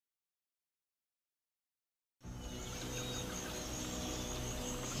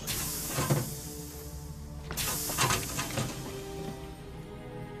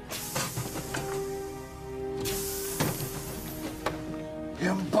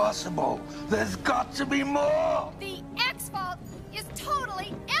impossible. There's got to be more. The X-Vault is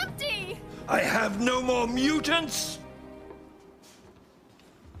totally empty! I have no more mutants.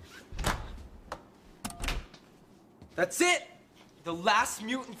 That's it! The last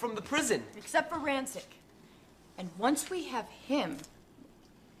mutant from the prison. Except for Rancic. And once we have him...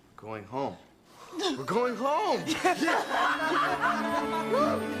 Going home. We're going home!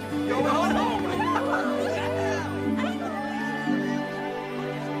 Going home!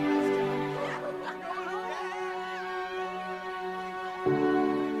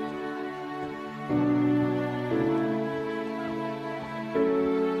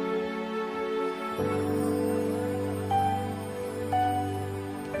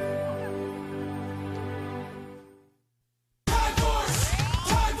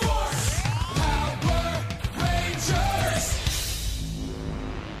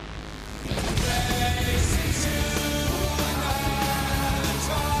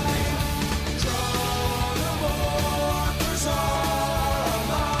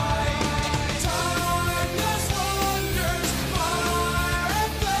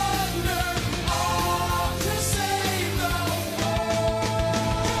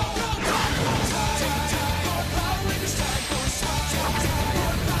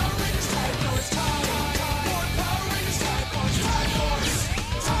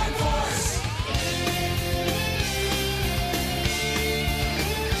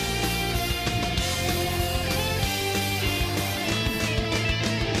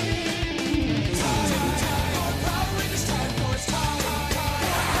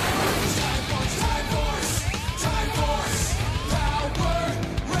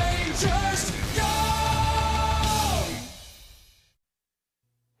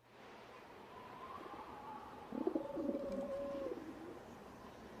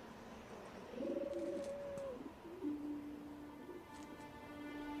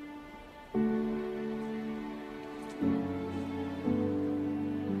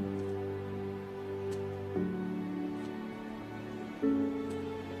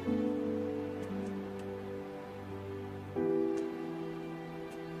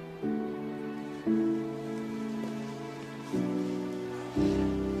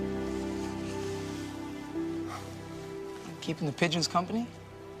 Keeping the pigeons company?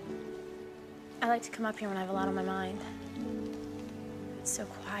 I like to come up here when I have a lot on my mind. It's so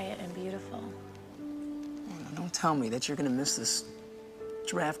quiet and beautiful. Oh, now don't tell me that you're gonna miss this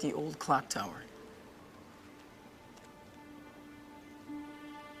drafty old clock tower.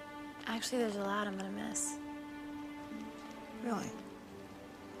 Actually, there's a lot I'm gonna miss. Really?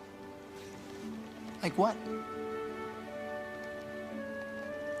 Like what?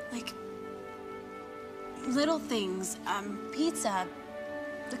 Like little things, pizza,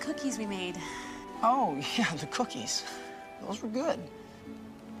 the cookies we made. Oh, yeah, the cookies. Those were good.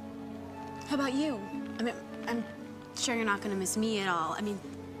 How about you? I mean, I'm sure you're not gonna miss me at all. I mean,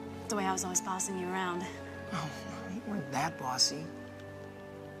 the way I was always bossing you around. Oh, you weren't that bossy.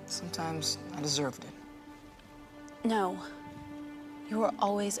 Sometimes I deserved it. No, you were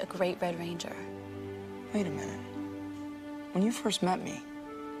always a great Red Ranger. Wait a minute. When you first met me,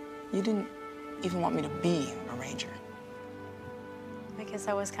 you didn't even want me to be a ranger. I guess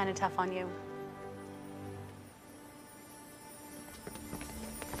I was kind of tough on you.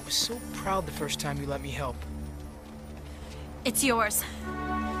 I was so proud the first time you let me help. It's yours.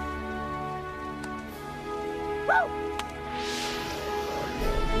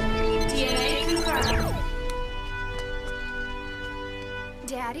 DNA confirmed.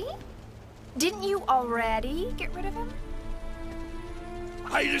 Daddy? Didn't you already get rid of him?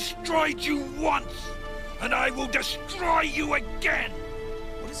 I destroyed you once, and I will destroy you again.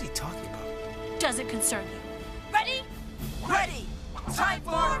 What is he talking about? Doesn't concern you. Ready? Ready! Time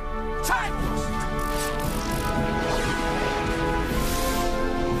for... Time for...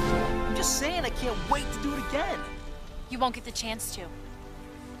 I'm just saying I can't wait to do it again. You won't get the chance to.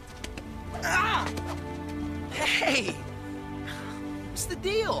 Ah! Hey! What's the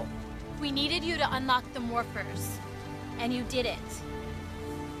deal? We needed you to unlock the morphers, and you did it.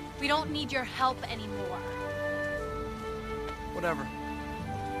 We don't need your help anymore. Whatever.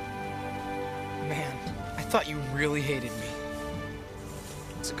 Man, I thought you really hated me.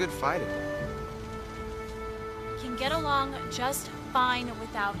 It's a good fighter. Can get along just fine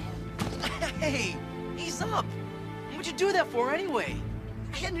without him. Hey! Ease up! What'd you do that for anyway?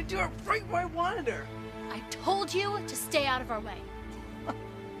 I had to do her right where I wanted her. I told you to stay out of our way.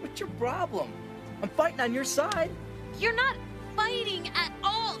 What's your problem? I'm fighting on your side. You're not fighting at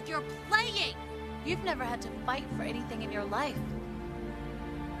all. You're playing. You've never had to fight for anything in your life.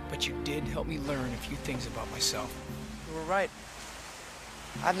 But you did help me learn a few things about myself. You were right.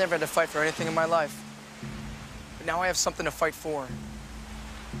 I've never had to fight for anything in my life. But now I have something to fight for.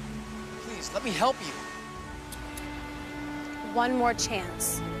 Please, let me help you. One more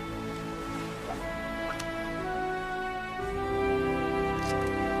chance.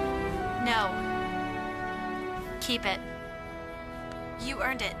 No. Keep it. You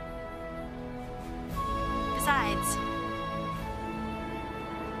earned it. Besides,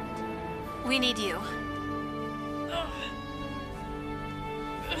 we need you.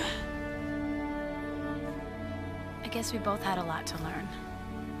 I guess we both had a lot to learn.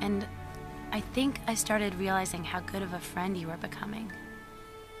 And I think I started realizing how good of a friend you were becoming.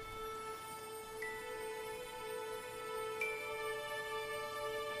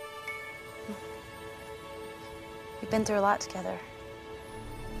 We've been through a lot together.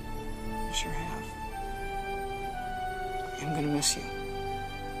 You sure have. I'm gonna miss you.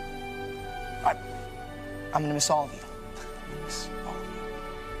 I'm gonna miss all of you. I'm gonna miss all of you.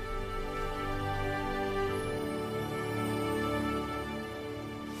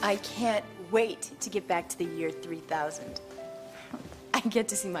 I can't wait to get back to the year 3000. I get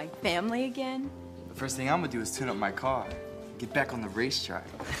to see my family again. The first thing I'm gonna do is tune up my car. Get back on the racetrack.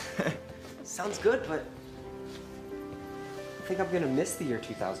 Sounds good, but I think I'm gonna miss the year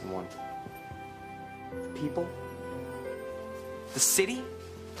 2001. The people, the city,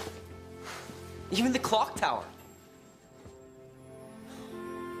 even the clock tower.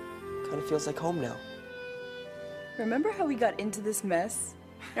 Kind of feels like home now. Remember how we got into this mess?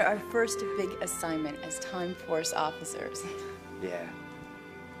 Our first big assignment as Time Force officers. Yeah.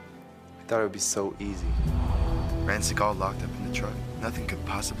 I thought it would be so easy. Rancic all locked up in the truck. Nothing could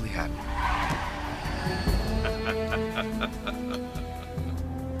possibly happen.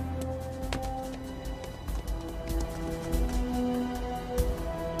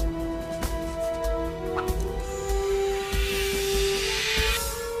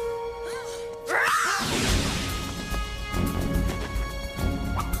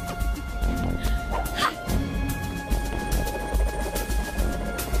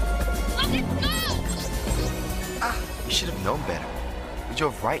 We should have known better. We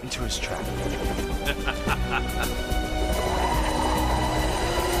drove right into his trap.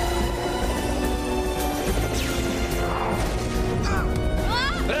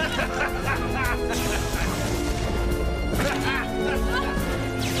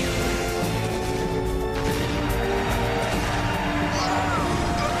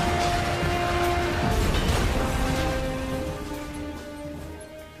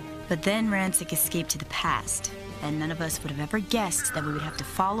 But then Rancic escaped to the past, and none of us would have ever guessed that we would have to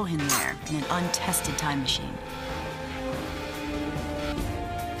follow him there in an untested time machine.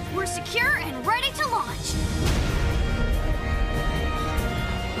 We're secure and ready to launch.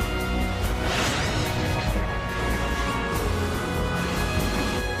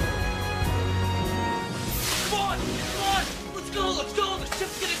 Come on! Come on! Let's go! Let's go! The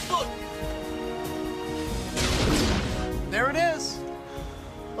ship's gonna explode! There it is.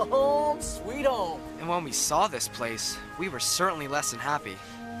 Home, sweet home. And when we saw this place, we were certainly less than happy.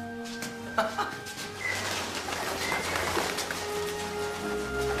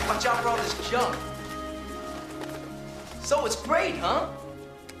 Watch out for all this junk. So it's great, huh?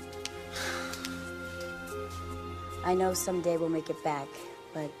 I know someday we'll make it back,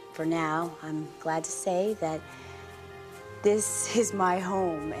 but for now, I'm glad to say that this is my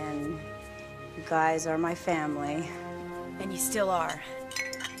home, and you guys are my family. And you still are.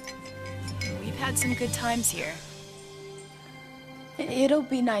 We've had some good times here. It'll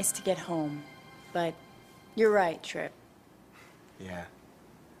be nice to get home, but you're right, Trip. Yeah.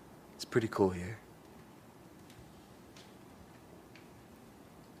 It's pretty cool here.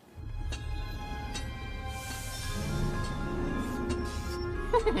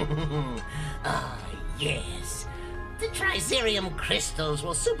 Ah, yes. The Trizerium crystals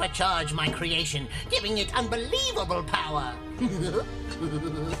will supercharge my creation, giving it unbelievable power.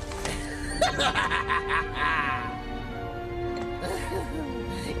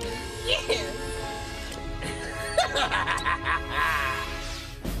 Yes.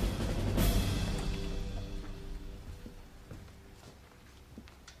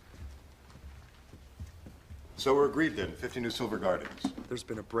 So we're agreed then, 50 new Silver Guardians. There's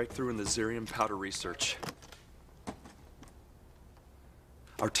been a breakthrough in the Xerium powder research.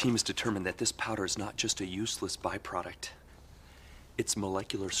 Our team has determined that this powder is not just a useless byproduct. Its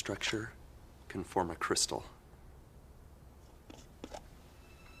molecular structure can form a crystal.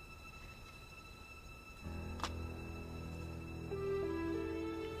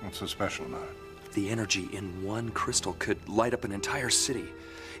 What's so special about it? The energy in one crystal could light up an entire city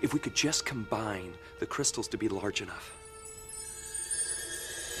if we could just combine the crystals to be large enough.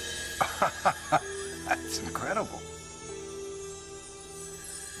 That's incredible.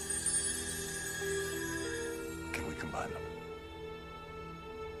 Can we combine them?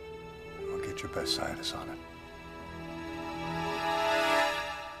 I'll get your best scientists on it.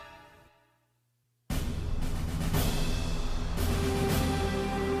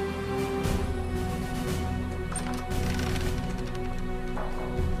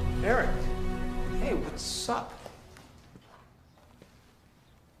 Eric. Hey, what's up?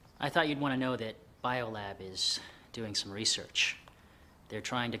 I thought you'd want to know that Biolab is doing some research. They're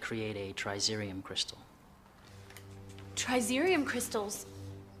trying to create a trizerium crystal. Trizerium crystals?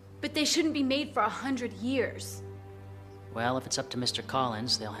 But they shouldn't be made for 100 years. Well, if it's up to Mr.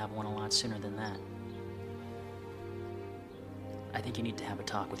 Collins, they'll have one a lot sooner than that. I think you need to have a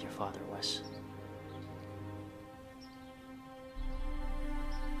talk with your father, Wes.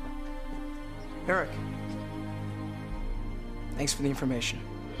 Eric. Thanks for the information.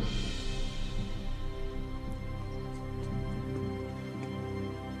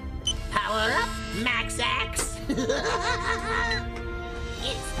 Power up, Max Axe!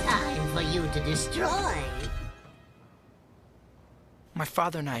 It's time for you to destroy. My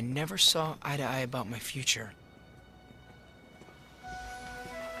father and I never saw eye to eye about my future. I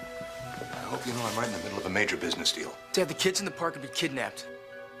hope you know I'm right in the middle of a major business deal. Dad, the kids in the park have been kidnapped.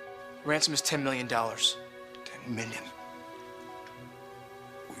 Ransom is $10 million. 10 million?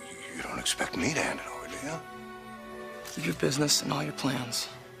 You don't expect me to hand it over, do you? Keep your business and all your plans.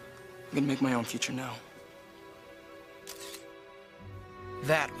 I'm gonna make my own future now.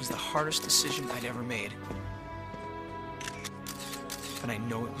 That was the hardest decision I'd ever made. But I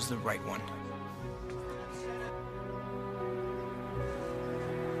know it was the right one.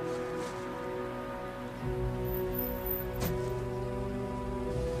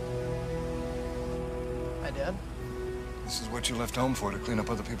 Hi, Dad. This is what you left home for, to clean up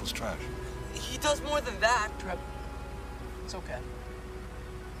other people's trash. He does more than that. Trev, it's okay.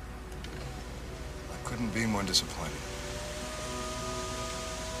 I couldn't be more disappointed.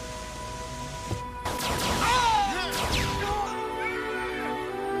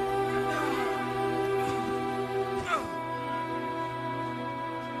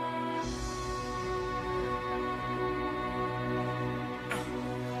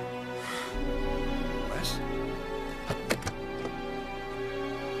 Wes?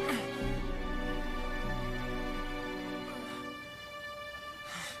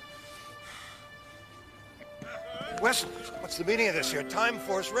 Wes, what's the meaning of this? You're a Time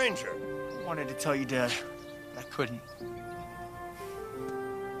Force Ranger. I wanted to tell you, Dad, but I couldn't.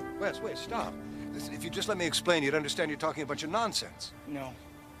 Wes, wait, stop. Listen, if you just let me explain, you'd understand you're talking a bunch of nonsense. No.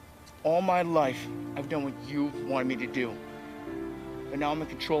 All my life, I've done what you wanted me to do. But now I'm in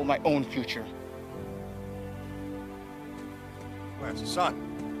control of my own future. Wes,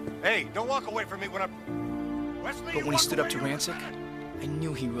 son. Hey, don't walk away from me when I'm... Wesley, But when he stood up to Rancic, I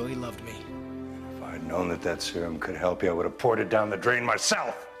knew he really loved me. If I'd known that that serum could help you, I would have poured it down the drain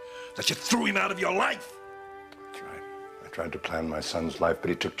myself. That you threw him out of your life. That's right. I tried to plan my son's life, but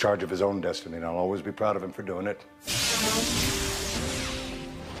he took charge of his own destiny, and I'll always be proud of him for doing it.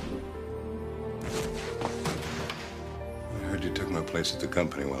 I heard you took my place at the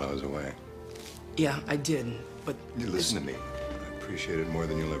company while I was away. Yeah, I did, but... You listen to me. I appreciate it more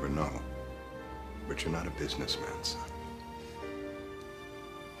than you'll ever know. But you're not a businessman, son.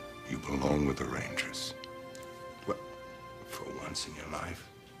 You belong with the Rangers. Well, for once in your life,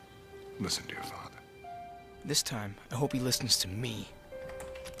 listen to your father. This time, I hope he listens to me.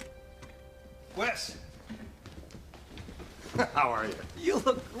 Wes! How are you? You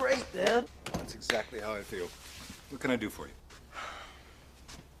look great, Dad. That's exactly how I feel. What can I do for you?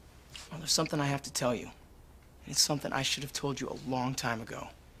 Well, there's something I have to tell you. It's something I should have told you a long time ago.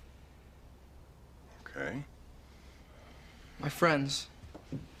 Okay. My friends,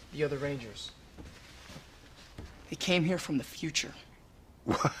 the other Rangers, they came here from the future.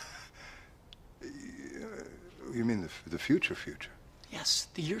 What? You mean the future? Yes,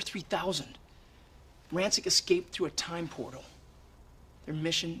 the year 3000. Rancic escaped through a time portal. Their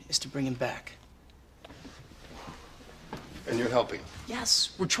mission is to bring him back. And you're helping?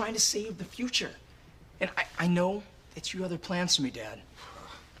 Yes, we're trying to save the future. And I know that you have other plans for me, Dad.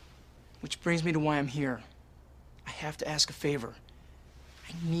 Which brings me to why I'm here. I have to ask a favor.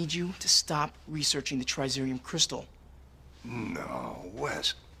 I need you to stop researching the trizerium crystal. No,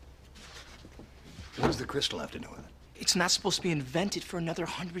 Wes. What does the crystal have to do with it? It's not supposed to be invented for another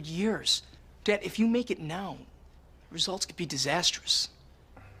 100 years. Dad, if you make it now, the results could be disastrous.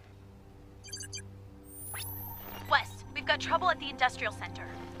 West, we've got trouble at the industrial center.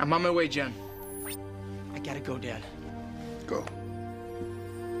 I'm on my way, Jen. I gotta go, Dad. Go.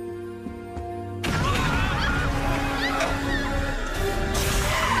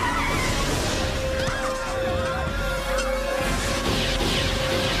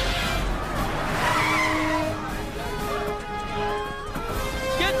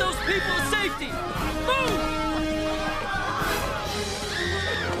 people to safety! Move!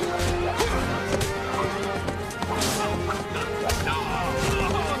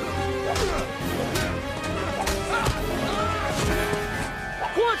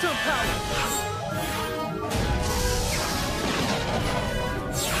 Quantum power!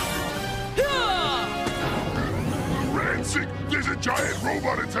 Ransik, there's a giant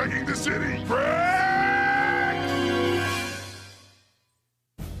robot attacking the city!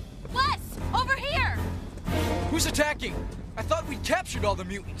 Wes! Over here! Who's attacking? I thought we'd captured all the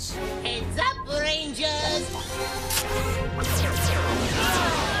mutants. Heads up, Rangers!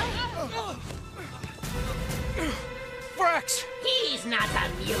 Frax! He's not a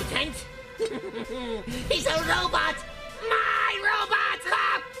mutant! He's a robot! My robot!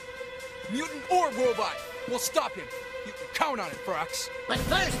 Ha! Mutant or robot, we'll stop him. You can count on it, Frax. But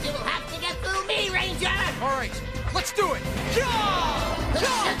first, you will have to get through me, Ranger! All right, let's do it!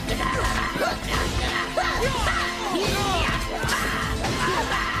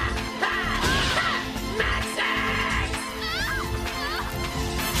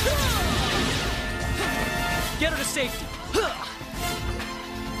 Get her to safety.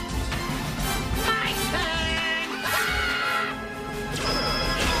 My turn!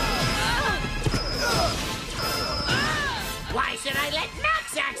 Why should I let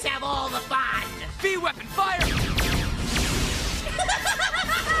Noxax have all the fun? V-weapon, fire!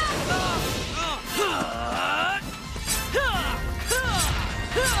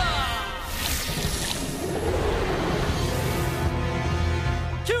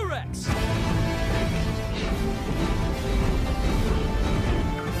 Q-Rex!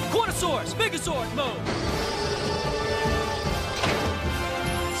 Quantosaurus, Megazord mode!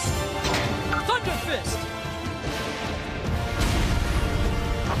 Thunder Fist!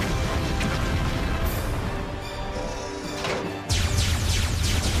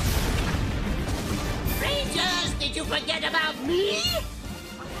 Rangers, did you forget about me?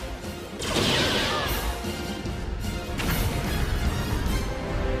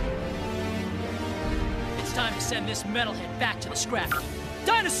 It's time to send this metalhead back to the scrap heap.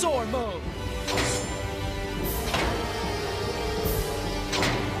 Dinosaur mode!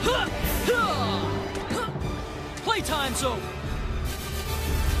 Playtime's over!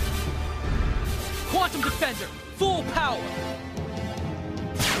 Quantum Defender, full power!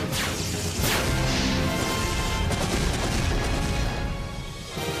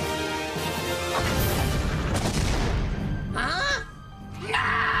 Huh?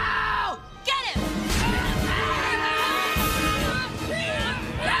 No! Get him!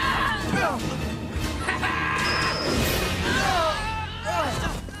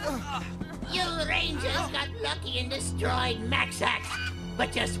 You Rangers got lucky and destroyed Maxax.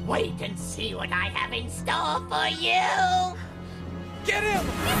 But just wait and see what I have in store for you! Get him!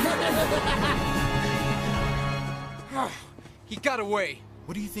 He got away.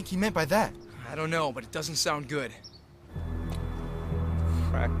 What do you think he meant by that? I don't know, but it doesn't sound good.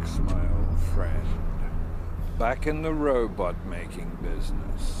 Frax, my old friend. Back in the robot-making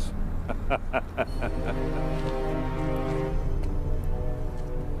business.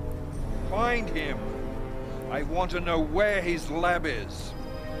 Find him. I want to know where his lab is.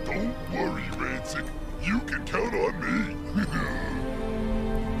 Don't worry, Ransik. You can count on me.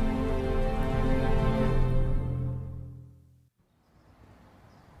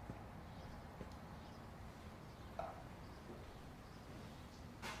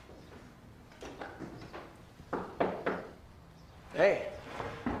 Hey.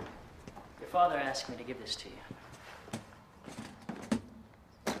 Your father asked me to give this to you.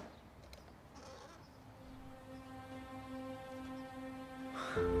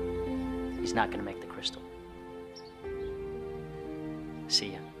 He's not gonna make the crystal.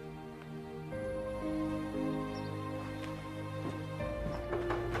 See ya.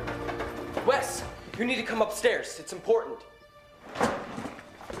 Wes, you need to come upstairs. It's important.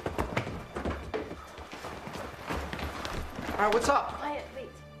 All right, what's up? Quiet, wait.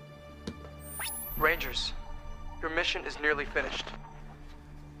 Rangers, your mission is nearly finished.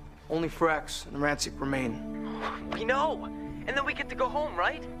 Only Frax and Ransik remain. We know. And then we get to go home,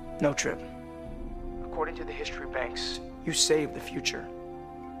 right? No, Trip. According to the history banks, you saved the future.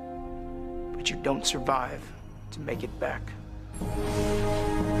 But you don't survive to make it back.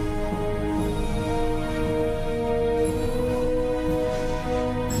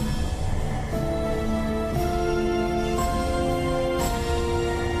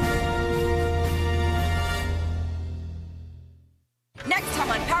 Next time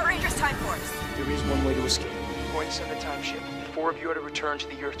on Power Rangers Time Force. There is one way to escape. I'm going to send a time ship. The 4 of you are to return to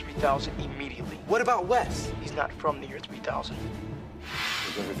the year 3000 immediately. What about Wes? He's not from the year 3000.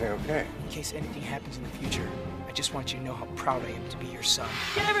 Is everything okay? In case anything happens in the future, I just want you to know how proud I am to be your son.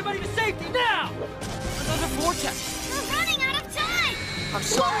 Get everybody to safety now! Another vortex! We're running out of time! I'm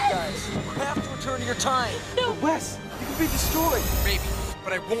sorry, guys. You have to return to your time. No. But Wes, you can be destroyed. Maybe,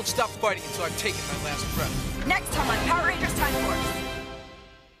 but I won't stop fighting until I've taken my last breath. Next time on Power Rangers Time Force.